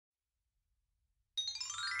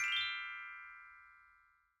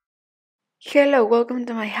Hello, welcome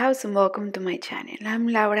to my house and welcome to my channel. I'm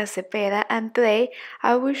Laura Cepeda and today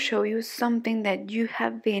I will show you something that you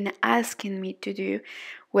have been asking me to do.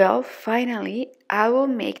 Well, finally, I will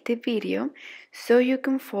make the video so you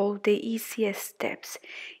can follow the easiest steps.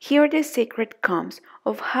 Here the secret comes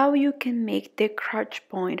of how you can make the crotch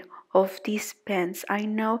point of these pens. I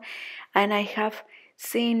know and I have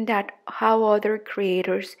seen that how other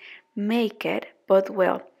creators make it, but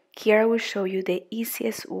well, here I will show you the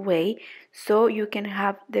easiest way so you can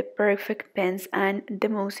have the perfect pants and the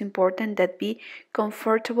most important that be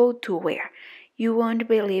comfortable to wear. You won't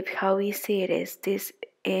believe how easy it is, this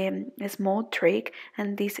small trick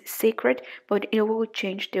and this secret, but it will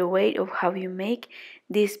change the way of how you make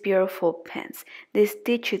these beautiful pants. The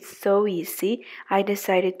stitch is so easy. I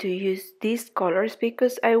decided to use these colors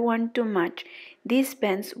because I want to match these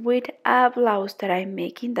pants with a blouse that I'm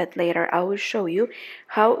making that later I will show you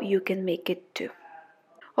how you can make it too.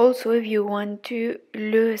 Also, if you want to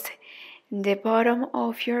lose the bottom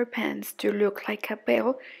of your pants to look like a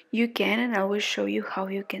bell, you can, and I will show you how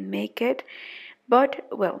you can make it. But,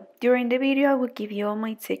 well, during the video I will give you all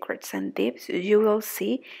my secrets and tips you will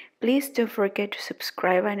see. Please don't forget to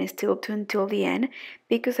subscribe and still tune till the end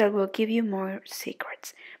because I will give you more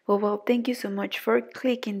secrets. Well, thank you so much for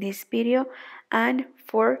clicking this video and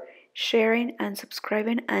for sharing and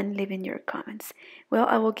subscribing and leaving your comments. Well,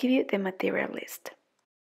 I will give you the material list.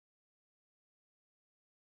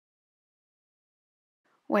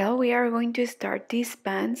 Well, we are going to start these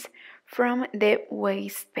pants from the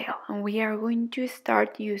waist belt and we are going to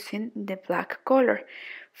start using the black color.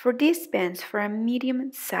 For these pants, for a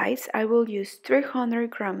medium size, I will use 300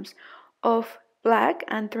 grams of black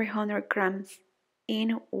and 300 grams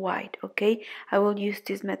in white, okay? I will use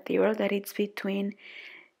this material that it's between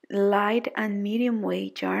light and medium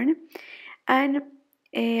weight yarn, and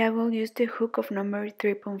I will use the hook of number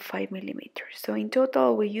 3.5 millimeters. So in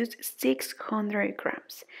total we use 600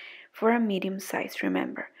 grams for a medium size,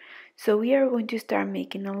 remember. So we are going to start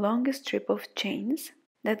making a long strip of chains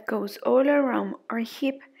that goes all around our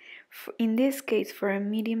hip, in this case for a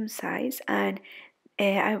medium size, and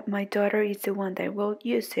my daughter is the one that will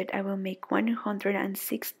use it. I will make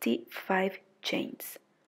 165 chains.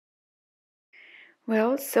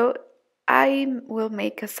 Well, so I will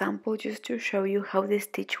make a sample just to show you how the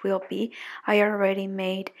stitch will be. I already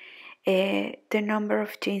made the number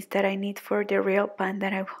of chains that I need for the real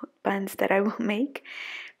pants that I will make.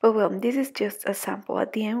 But well, this is just a sample.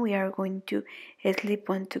 At the end we are going to slip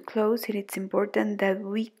on to close it. It's important that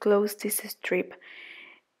we close this strip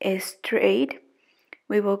straight.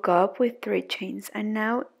 We will go up with 3 chains, and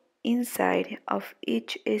now inside of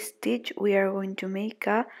each stitch we are going to make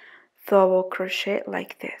a double crochet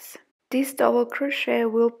like this. This double crochet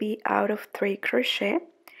will be out of 3 crochet,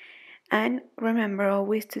 and remember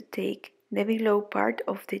always to take the below part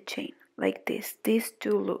of the chain like this, these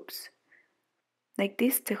 2 loops, like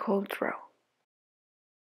this the whole row.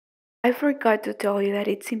 I forgot to tell you that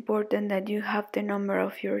it's important that you have the number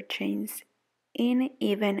of your chains in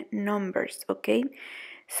even numbers, okay?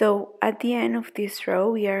 So at the end of this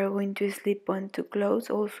row we are going to slip on to close.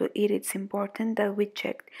 Also it is important that we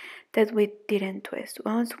check that we didn't twist.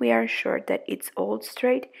 Once we are sure that it's all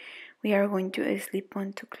straight, we are going to slip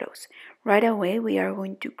on to close. Right away we are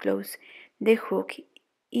going to close the hook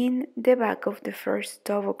in the back of the first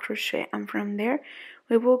double crochet, and from there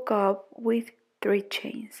we will go up with 3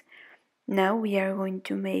 chains. Now we are going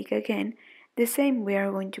to make again the same. We are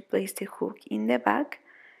going to place the hook in the back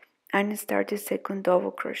and start the second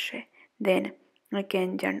double crochet, then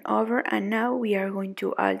again yarn over, and now we are going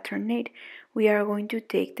to alternate. We are going to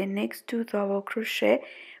take the next 2 double crochet,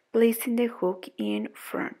 placing the hook in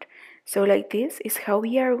front. So like this is how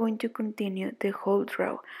we are going to continue the whole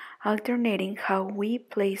row, alternating how we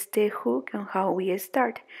place the hook and how we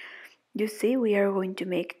start. You see, we are going to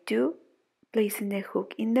make 2 placing the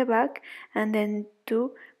hook in the back, and then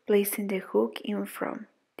 2 placing the hook in front,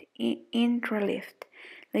 in relief.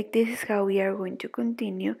 Like this is how we are going to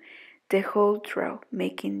continue the whole row,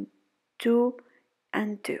 making 2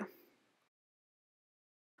 and 2.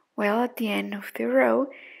 Well, at the end of the row,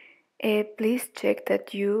 please check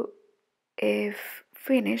that you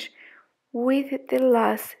finish with the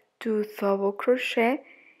last 2 double crochet,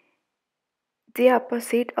 the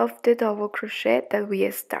opposite of the double crochet that we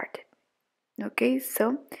started. Okay,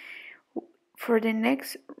 so for the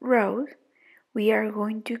next row we are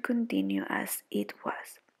going to continue as it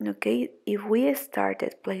was. Okay, if we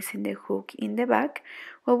started placing the hook in the back,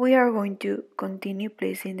 well, we are going to continue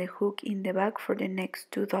placing the hook in the back for the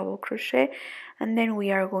next 2 double crochet, and then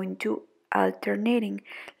we are going to alternating.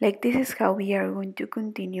 Like this is how we are going to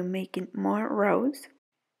continue making more rows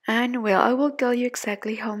And well, I will tell you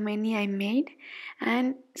exactly how many I made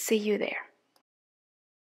and see you there.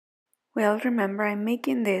 Well, remember I'm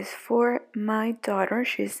making this for my daughter,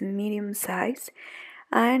 she's medium size,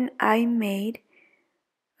 and I made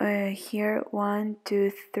here 1,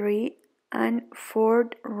 2, 3 and 4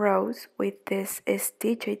 rows with this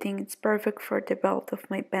stitch. I think it's perfect for the belt of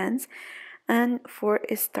my pants and for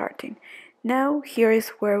starting. Now here is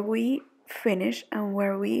where we finish and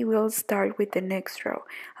where we will start with the next row.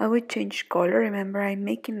 I will change color. Remember I'm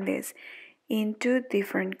making this in 2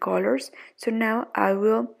 different colors, so now I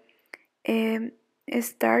will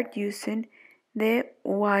start using the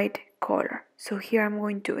white color. So here I'm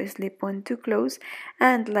going to slip on to close,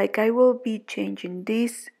 and like I will be changing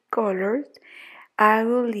these colors, I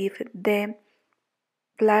will leave the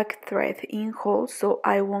black thread in holes so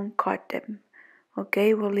I won't cut them.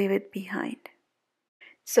 Okay, we'll leave it behind.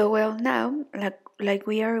 So well, now like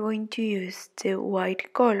we are going to use the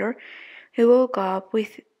white color, we will go up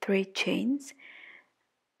with 3 chains.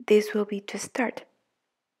 This will be to start.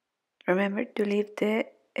 Remember to leave the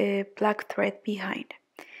black thread behind.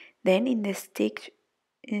 Then in the stitch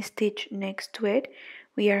next to it,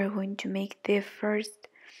 we are going to make the first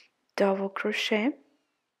double crochet.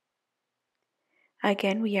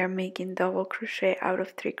 Again, we are making double crochet out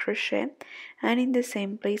of 3 crochet, and in the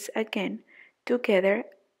same place again, together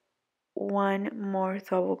 1 more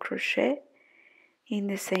double crochet in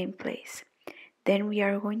the same place. Then we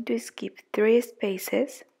are going to skip 3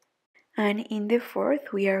 spaces, and in the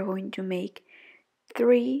fourth we are going to make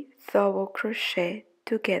 3 double crochet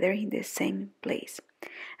together in the same place.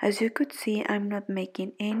 As you could see, I'm not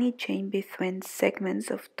making any chain between segments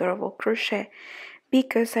of double crochet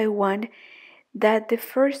because I want that the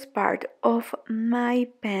first part of my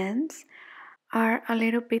pants are a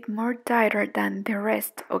little bit more tighter than the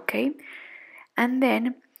rest, okay? And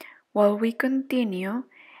then while we continue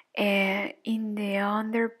in the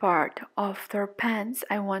under part of their pants,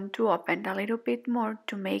 I want to open a little bit more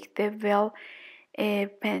to make the veil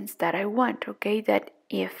pants that I want, okay, that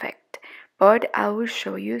effect. But I will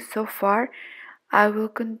show you. So far I will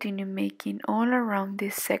continue making all around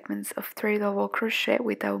these segments of 3 double crochet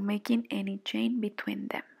without making any chain between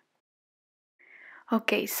them.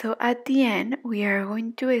 Okay, so at the end we are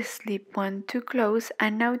going to slip 1 to close,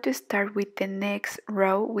 and now to start with the next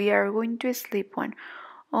row we are going to slip 1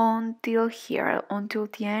 until here, until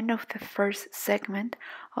the end of the first segment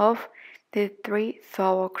of the 3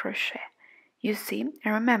 double crochet. You see,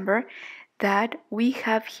 and remember that we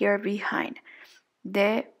have here behind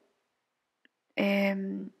the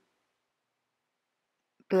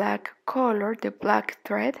black color, the black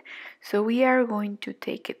thread, so we are going to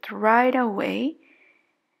take it right away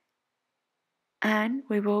and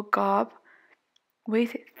we will go up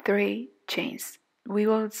with 3 chains. We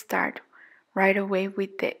will start right away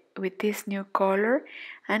with this new color,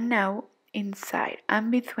 and now inside and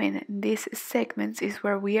between these segments is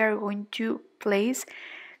where we are going to place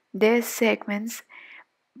the segments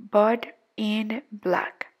but in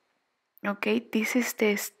black. Okay, this is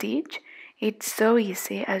the stitch. It's so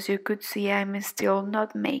easy. As you could see, I'm still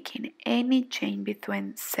not making any chain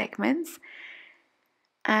between segments,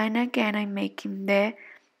 and again I'm making the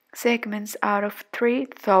segments out of 3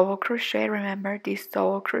 double crochet. Remember, this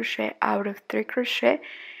double crochet out of 3 crochet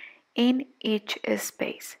in each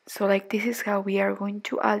space. So like this is how we are going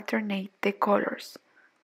to alternate the colors.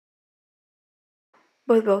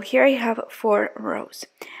 But well, here I have 4 rows,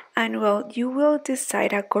 and well, you will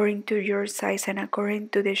decide according to your size and according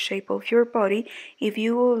to the shape of your body if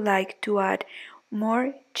you would like to add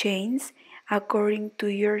more chains according to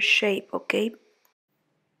your shape, okay?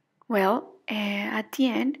 Well, at the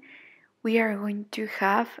end we are going to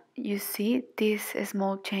have, you see, these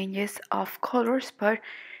small changes of colors, but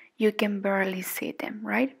you can barely see them,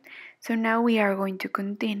 right? So now we are going to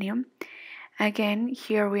continue. Again,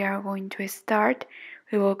 here we are going to start.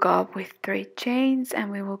 We will go up with 3 chains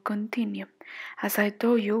and we will continue. As I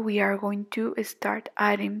told you, we are going to start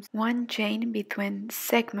adding 1 chain between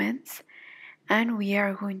segments, and we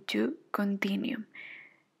are going to continue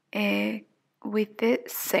with the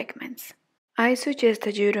segments. I suggest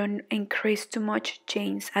that you don't increase too much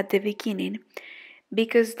chains at the beginning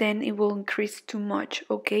because then it will increase too much,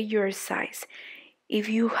 okay, your size. If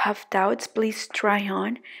you have doubts, please try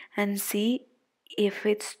on and see if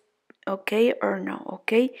it's okay or no,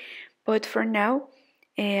 okay? But for now,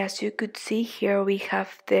 as you could see here, we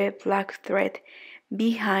have the black thread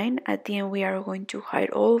behind. At the end we are going to hide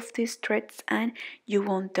all of these threads and you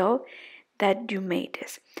won't tell that you made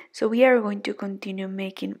this. So we are going to continue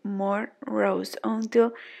making more rows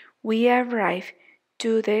until we arrive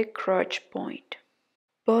to the crotch point.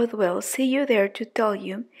 But we'll see you there to tell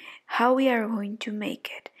you how we are going to make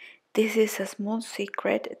it. This is a small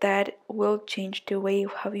secret that will change the way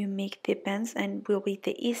of how you make the pants and will be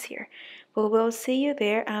the easier. But we'll see you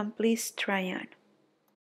there and please try on.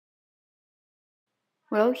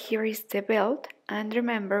 Well, here is the belt, and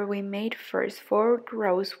remember we made first 4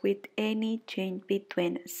 rows with any chain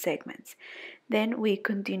between segments. Then we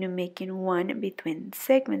continue making 1 between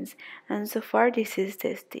segments, and so far this is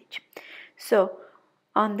the stitch. So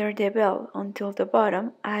under the belt until the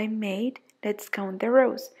bottom I made, let's count the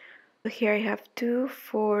rows. So here I have 2,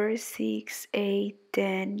 4, 6, 8,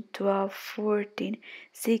 10, 12, 14,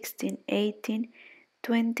 16, 18,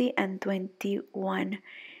 20 and 21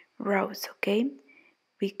 rows, okay?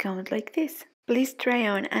 We count like this. Please try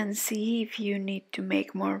on and see if you need to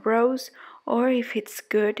make more rows or if it's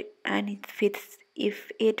good and if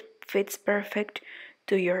it fits perfect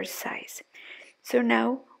to your size. So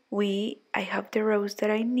now I have the rows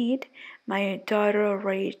that I need. My daughter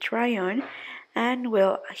already tried on, and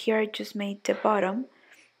well, here I just made the bottom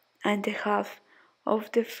and the half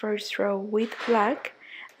of the first row with black,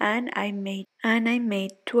 and I made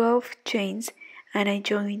 12 chains, and I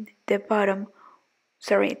joined the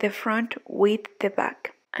front with the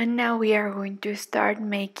back. And now we are going to start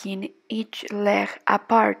making each leg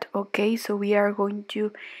apart, okay? So we are going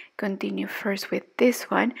to continue first with this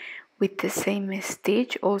one with the same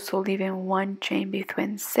stitch, also leaving 1 chain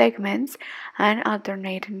between segments and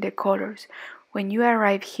alternating the colors. When you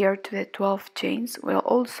arrive here to the 12 chains, well,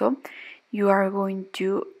 also you are going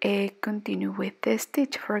to continue with the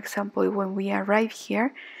stitch. For example, when we arrive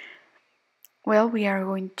here, well, we are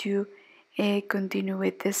going to continue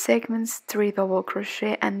with the segments, 3 double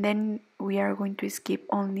crochet, and then we are going to skip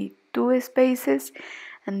only 2 spaces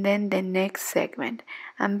and then the next segment,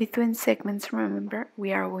 and between segments, remember,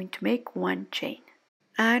 we are going to make 1 chain.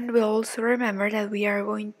 And we'll also remember that we are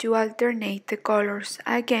going to alternate the colors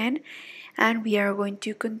again, and we are going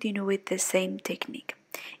to continue with the same technique.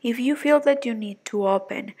 If you feel that you need to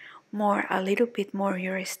open a little bit more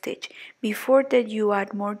your stitch before that you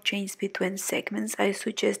add more chains between segments, I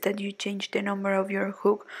suggest that you change the number of your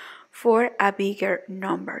hook for a bigger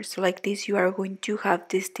number. So like this, you are going to have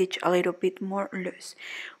the stitch a little bit more loose.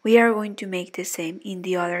 We are going to make the same in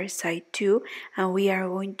the other side too, and we are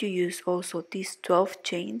going to use also these 12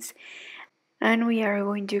 chains, and we are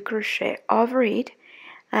going to crochet over it,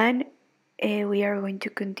 and we are going to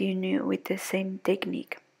continue with the same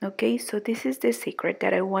technique. Okay, so this is the secret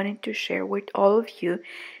that I wanted to share with all of you,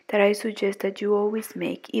 that I suggest that you always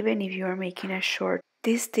make, even if you are making a short.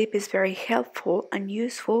 This tip is very helpful and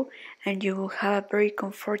useful, and you will have very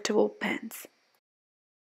comfortable pants.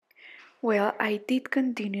 Well, I did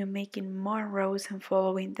continue making more rows and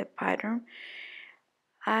following the pattern.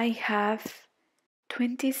 I have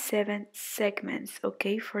 27 segments,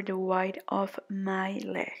 okay, for the wide of my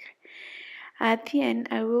leg. At the end,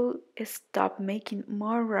 I will stop making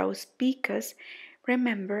more rows because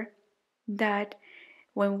remember that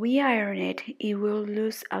when we iron it, it will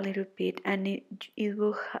lose a little bit and it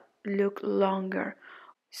will look longer.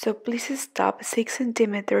 So please stop 6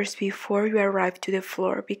 centimeters before you arrive to the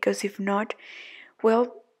floor, because if not,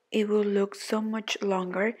 well, it will look so much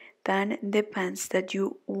longer than the pants that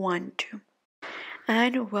you want to.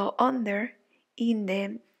 And well, under in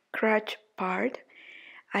the crotch part,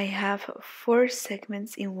 I have 4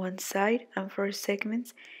 segments in one side and 4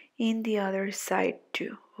 segments in the other side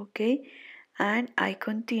too, okay? And I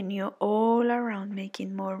continue all around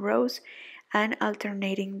making more rows and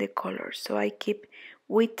alternating the colors, so I keep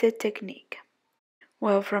with the technique.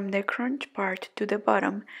 Well, from the crunch part to the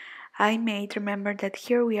bottom, remember that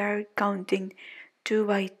here we are counting 2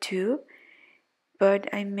 by 2, but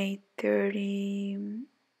I made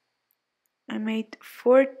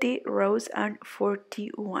 40 rows and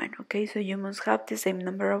 41, okay? So you must have the same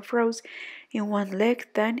number of rows in one leg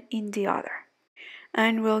than in the other.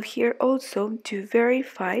 And well, here also, to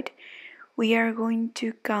verify it, we are going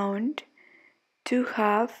to count to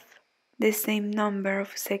have the same number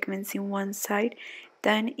of segments in one side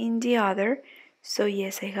than in the other. So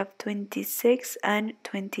yes, I have 26 and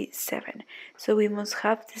 27. So we must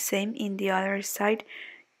have the same in the other side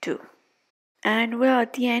too. And well,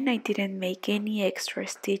 at the end I didn't make any extra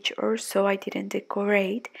stitch or so, I didn't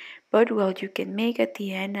decorate, but well, you can make at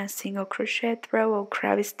the end a single crochet row or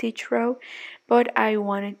crab stitch row, but I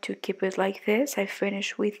wanted to keep it like this. I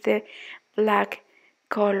finished with the black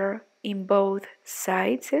color in both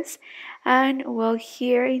sides, and well,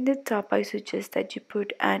 here in the top I suggest that you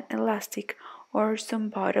put an elastic or some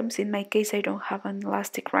bottoms. In my case, I don't have an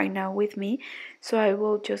elastic right now with me, so I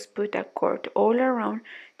will just put a cord all around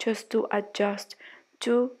just to adjust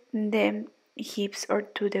to the hips or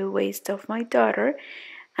to the waist of my daughter,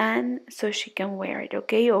 and so she can wear it,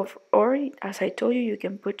 okay? Or as I told you, you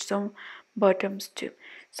can put some bottoms too.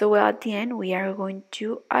 So at the end we are going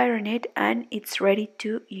to iron it and it's ready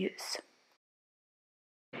to use.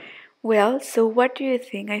 Well, so what do you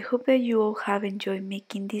think? I hope that you all have enjoyed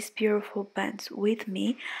making these beautiful pants with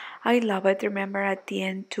me. I love it. Remember at the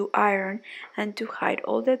end to iron and to hide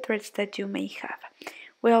all the threads that you may have.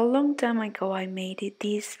 Well, a long time ago I made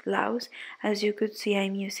this blouse. As you could see,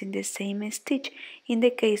 I'm using the same stitch. In the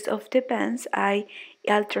case of the pants, I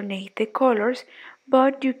alternate the colors,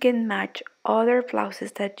 but you can match other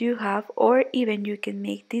blouses that you have, or even you can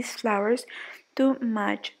make these flowers to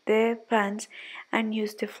match the pants and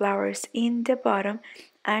use the flowers in the bottom,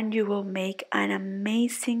 and you will make an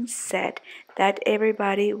amazing set that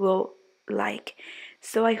everybody will like.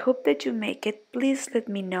 So I hope that you make it. Please let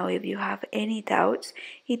me know if you have any doubts.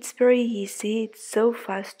 It's very easy, it's so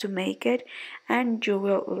fast to make it, and you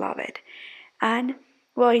will love it. And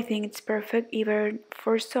well, I think it's perfect either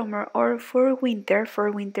for summer or for winter.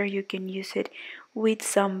 For winter, you can use it with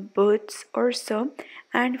some boots or so,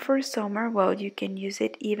 and for summer, well, you can use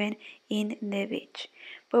it even in the beach.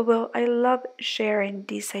 But well, I love sharing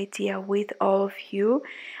this idea with all of you.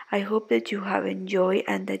 I hope that you have enjoyed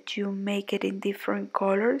and that you make it in different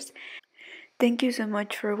colors. Thank you so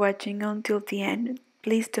much for watching until the end.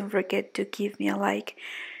 Please don't forget to give me a like,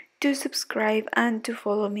 to subscribe, and to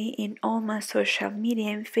follow me in all my social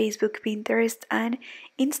media in Facebook, Pinterest, and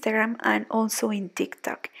Instagram, and also in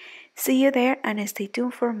TikTok. See you there and stay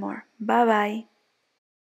tuned for more. Bye bye.